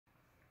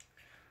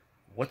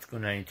What's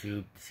going on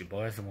YouTube? It's your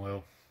boy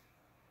Samuel,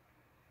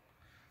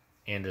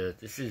 and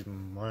this is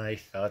my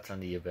thoughts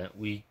on the event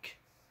week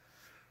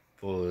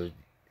for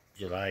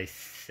July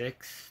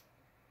 6th.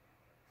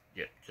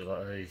 Yeah,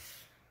 July.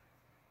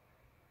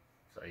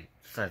 Sorry,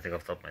 just trying to think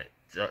off the top of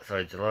my.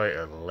 Sorry, July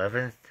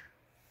 11th.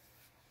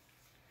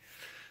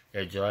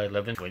 Yeah, July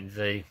 11th,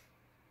 Wednesday.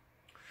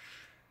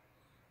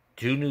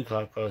 2 new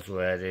clock cars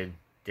were added.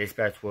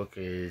 Dispatch work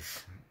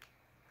is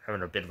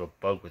having a bit of a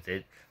bug with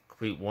it.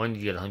 Complete 1,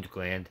 you get 100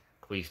 grand.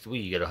 Complete 3,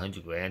 you get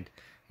 100 grand.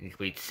 And you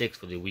complete 6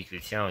 for the weekly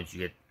challenge, you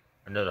get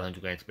another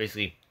 100 grand. It's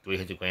basically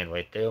 300 grand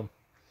right there.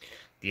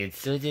 The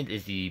Insurgent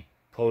is the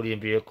podium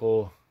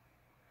vehicle.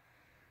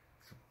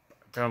 I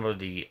don't remember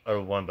the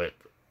other one, but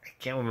I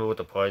can't remember what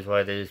the prize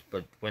ride is.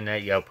 But when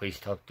that outplays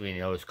top 3 in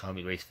the Ellis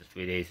Comedy race for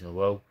 3 days in a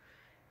row.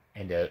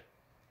 And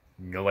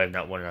no, I have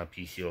not won it on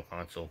PC or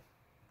console.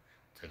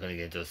 So I'm going to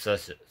get into a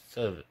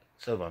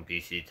serve on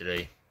PC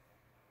today.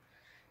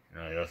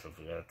 And I also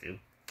forgot to.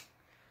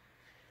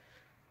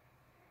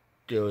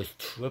 There was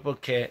double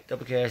cash,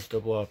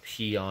 double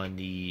RP on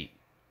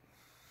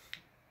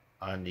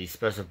the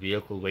special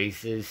vehicle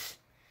races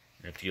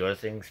and a few other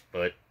things,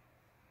 but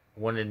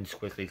one ends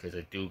quickly because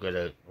I do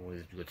gotta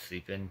always do good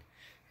sleeping,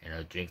 and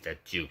I'll drink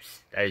that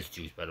juice. That is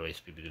juice, by the way, so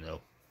people do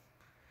know.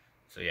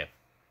 So yeah,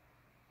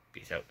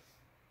 peace out.